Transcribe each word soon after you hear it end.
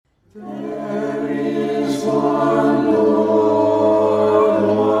This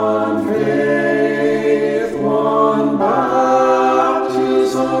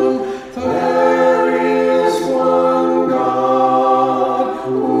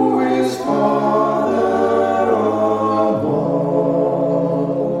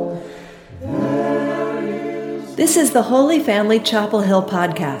is the Holy Family Chapel Hill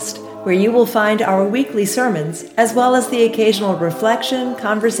podcast, where you will find our weekly sermons, as well as the occasional reflection,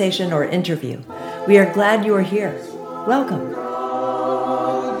 conversation, or interview. We are glad you are here. Welcome.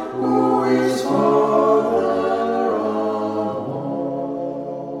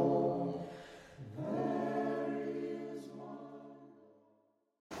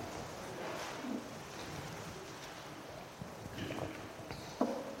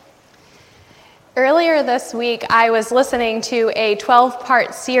 Earlier this week, I was listening to a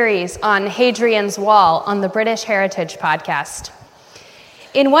 12-part series on Hadrian's Wall on the British Heritage podcast.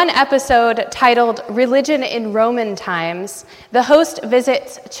 In one episode titled Religion in Roman Times, the host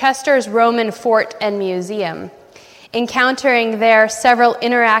visits Chester's Roman fort and museum, encountering there several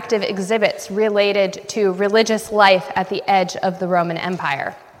interactive exhibits related to religious life at the edge of the Roman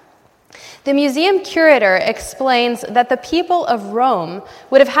Empire. The museum curator explains that the people of Rome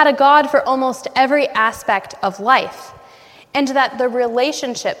would have had a god for almost every aspect of life, and that the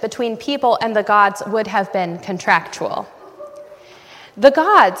relationship between people and the gods would have been contractual. The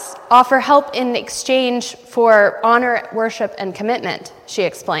gods offer help in exchange for honor, worship, and commitment, she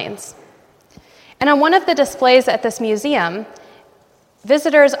explains. And on one of the displays at this museum,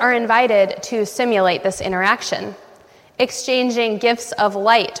 visitors are invited to simulate this interaction, exchanging gifts of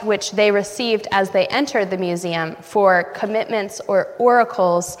light which they received as they entered the museum for commitments or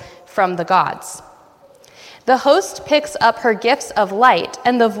oracles from the gods. The host picks up her gifts of light,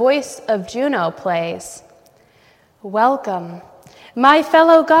 and the voice of Juno plays. "Welcome. My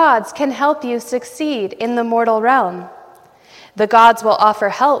fellow gods can help you succeed in the mortal realm. The gods will offer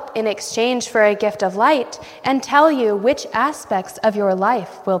help in exchange for a gift of light and tell you which aspects of your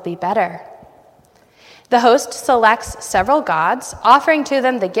life will be better." The host selects several gods, offering to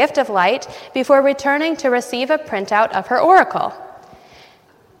them the gift of light before returning to receive a printout of her oracle.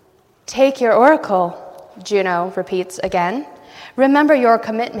 "Take your oracle," Juno repeats again. "Remember your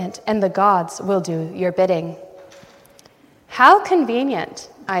commitment, and the gods will do your bidding." How convenient,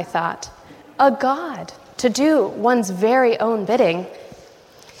 I thought, a god to do one's very own bidding.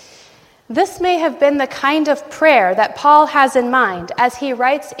 This may have been the kind of prayer that Paul has in mind as he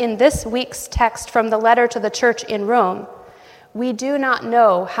writes in this week's text from the letter to the church in Rome, "We do not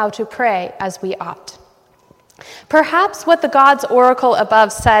know how to pray as we ought." Perhaps what the God's oracle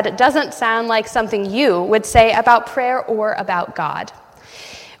above said doesn't sound like something you would say about prayer or about God.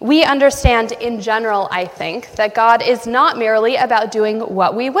 We understand in general, I think, that God is not merely about doing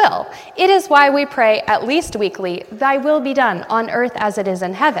what we will. It is why we pray at least weekly, "Thy will be done on earth as it is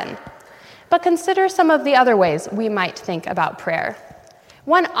in heaven." But consider some of the other ways we might think about prayer.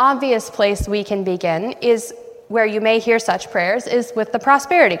 One obvious place we can begin is where you may hear such prayers is with the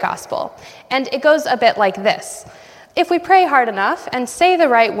prosperity gospel. And it goes a bit like this. If we pray hard enough and say the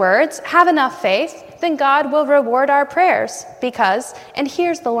right words, have enough faith, then God will reward our prayers because, and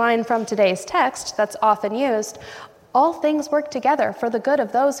here's the line from today's text that's often used, all things work together for the good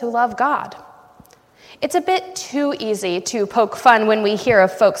of those who love God. It's a bit too easy to poke fun when we hear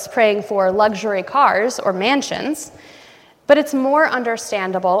of folks praying for luxury cars or mansions, but it's more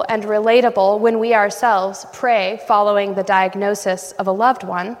understandable and relatable when we ourselves pray following the diagnosis of a loved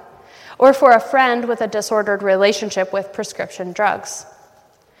one, or for a friend with a disordered relationship with prescription drugs.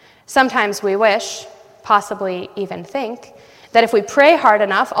 Sometimes we wish, possibly even think, that if we pray hard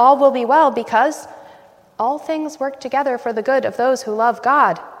enough, all will be well because all things work together for the good of those who love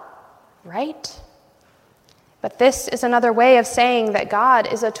God, right? But this is another way of saying that God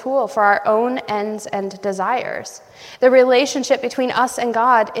is a tool for our own ends and desires. The relationship between us and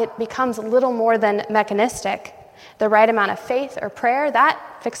God, it becomes little more than mechanistic. The right amount of faith or prayer, that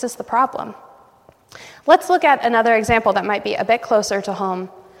fixes the problem. Let's look at another example that might be a bit closer to home.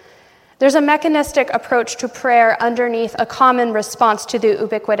 There's a mechanistic approach to prayer underneath a common response to the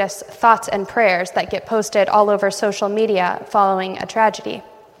ubiquitous thoughts and prayers that get posted all over social media following a tragedy.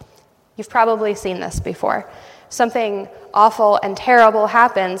 You've probably seen this before. Something awful and terrible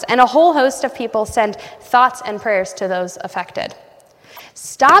happens, and a whole host of people send thoughts and prayers to those affected.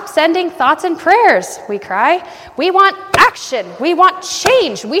 "Stop sending thoughts and prayers," we cry. "We want action. We want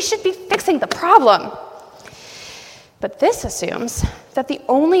change. We should be fixing the problem." But this assumes that the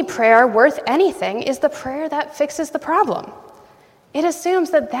only prayer worth anything is the prayer that fixes the problem. It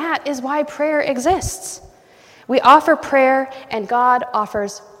assumes that that is why prayer exists. We offer prayer, and God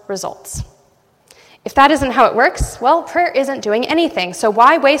offers results. If that isn't how it works, well, prayer isn't doing anything. So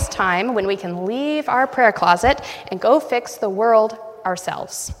why waste time when we can leave our prayer closet and go fix the world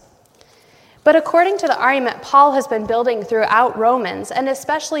ourselves? But according to the argument Paul has been building throughout Romans, and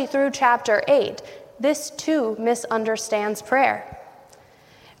especially through chapter 8, this too misunderstands prayer.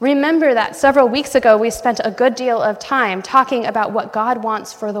 Remember that several weeks ago we spent a good deal of time talking about what God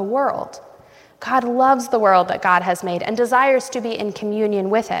wants for the world. God loves the world that God has made and desires to be in communion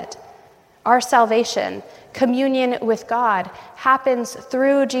with it. Our salvation, communion with God, happens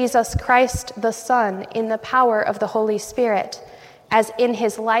through Jesus Christ the Son in the power of the Holy Spirit, as in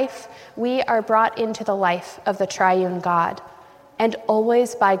his life we are brought into the life of the triune God, and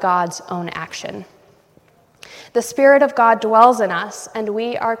always by God's own action. The Spirit of God dwells in us, and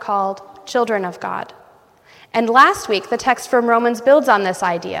we are called children of God. And last week, the text from Romans builds on this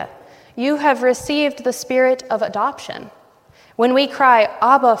idea. You have received the Spirit of adoption. When we cry,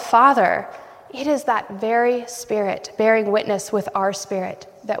 Abba, Father, it is that very Spirit bearing witness with our spirit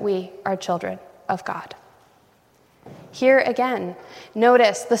that we are children of God. Here again,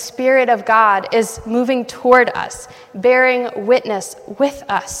 notice the Spirit of God is moving toward us, bearing witness with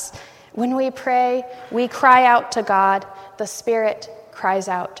us. When we pray, we cry out to God, the Spirit cries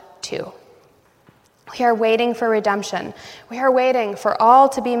out too. We are waiting for redemption. We are waiting for all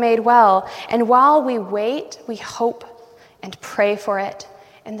to be made well. And while we wait, we hope and pray for it,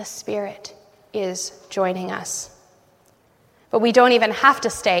 and the Spirit is joining us. But we don't even have to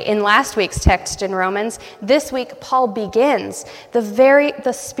stay in last week's text in Romans. This week, Paul begins.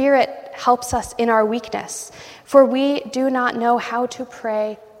 The Spirit helps us in our weakness, for we do not know how to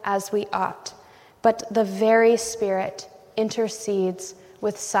pray as we ought, but the very Spirit intercedes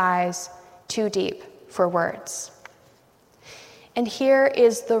with sighs too deep for words. And here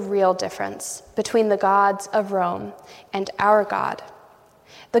is the real difference between the gods of Rome and our God.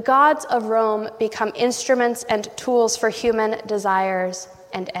 The gods of Rome become instruments and tools for human desires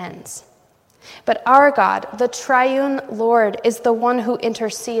and ends. But our God, the triune Lord, is the one who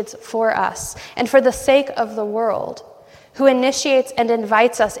intercedes for us and for the sake of the world, who initiates and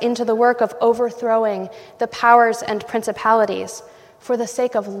invites us into the work of overthrowing the powers and principalities for the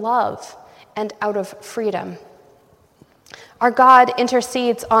sake of love and out of freedom. Our God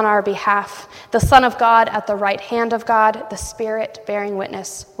intercedes on our behalf, the Son of God at the right hand of God, the Spirit bearing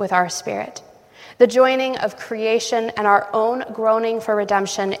witness with our spirit. The joining of creation and our own groaning for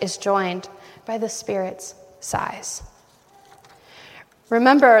redemption is joined by the Spirit's sighs.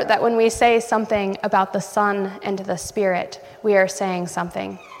 Remember that when we say something about the Son and the Spirit, we are saying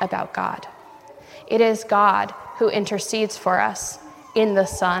something about God. It is God who intercedes for us in the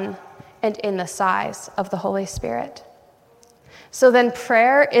Son and in the sighs of the Holy Spirit. So then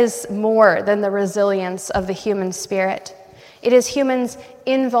prayer is more than the resilience of the human spirit. It is humans'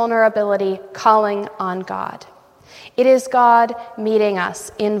 invulnerability calling on God. It is God meeting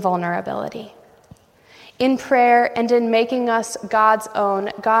us in vulnerability. In prayer and in making us God's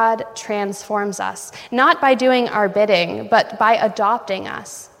own, God transforms us, not by doing our bidding, but by adopting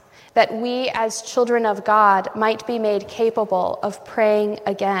us, that we as children of God might be made capable of praying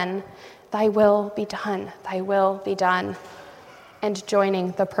again, "Thy will be done, thy will be done," and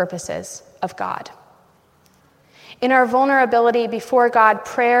joining the purposes of God. In our vulnerability before God,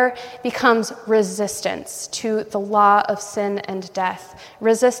 prayer becomes resistance to the law of sin and death,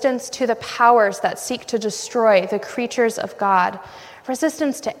 resistance to the powers that seek to destroy the creatures of God,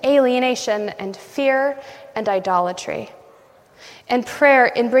 resistance to alienation and fear and idolatry. And prayer,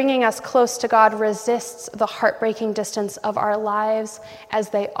 in bringing us close to God, resists the heartbreaking distance of our lives as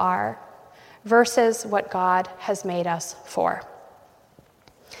they are, versus what God has made us for.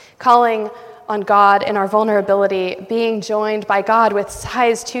 Calling on God in our vulnerability, being joined by God with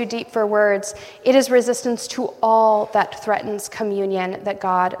sighs too deep for words, it is resistance to all that threatens communion that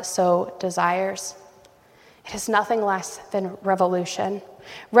God so desires. It is nothing less than revolution.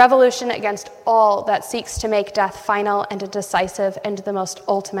 Revolution against all that seeks to make death final and decisive and the most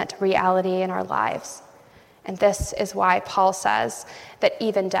ultimate reality in our lives. And this is why Paul says that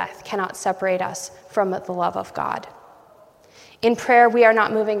even death cannot separate us from the love of God. In prayer, we are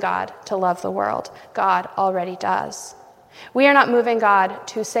not moving God to love the world. God already does. We are not moving God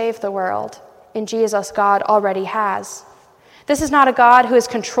to save the world. In Jesus, God already has. This is not a God who is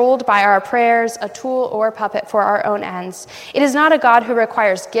controlled by our prayers, a tool or puppet for our own ends. It is not a God who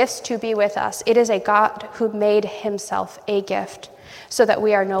requires gifts to be with us. It is a God who made himself a gift so that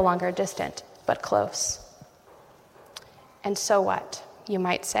we are no longer distant, but close. And so what, you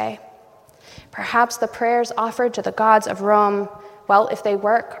might say? Perhaps the prayers offered to the gods of Rome, well, if they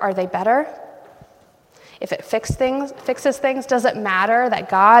work, are they better? if it fixes things, does it matter that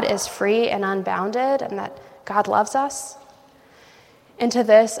God is free and unbounded and that God loves us? And to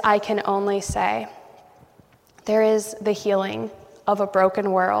this, I can only say, there is the healing of a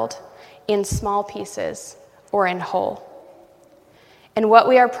broken world in small pieces or in whole. And what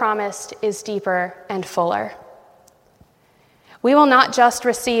we are promised is deeper and fuller. We will not just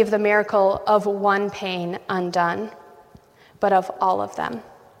receive the miracle of one pain undone, but of all of them.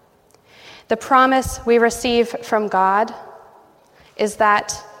 The promise we receive from God is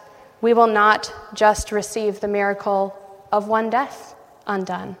that we will not just receive the miracle of one death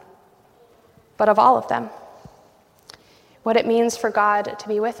undone, but of all of them. What it means for God to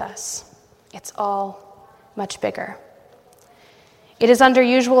be with us, it's all much bigger. It is under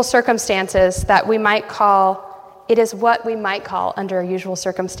usual circumstances that it is what we might call under usual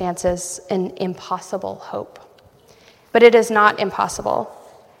circumstances an impossible hope. But it is not impossible,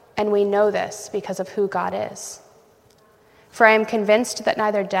 and we know this because of who God is. For I am convinced that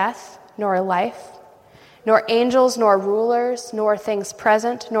neither death nor life, nor angels nor rulers, nor things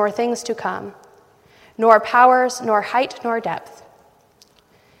present nor things to come, nor powers, nor height, nor depth,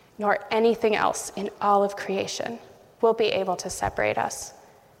 nor anything else in all of creation will be able to separate us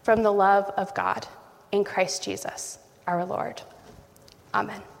from the love of God in Christ Jesus, our Lord.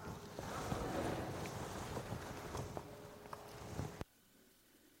 Amen.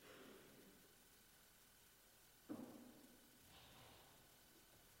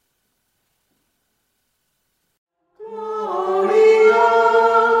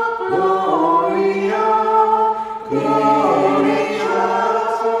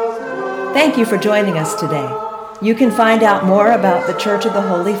 Thank you for joining us today. You can find out more about the Church of the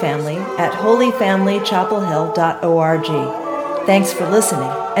Holy Family at holyfamilychapelhill.org. Thanks for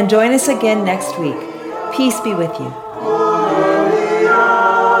listening, and join us again next week. Peace be with you.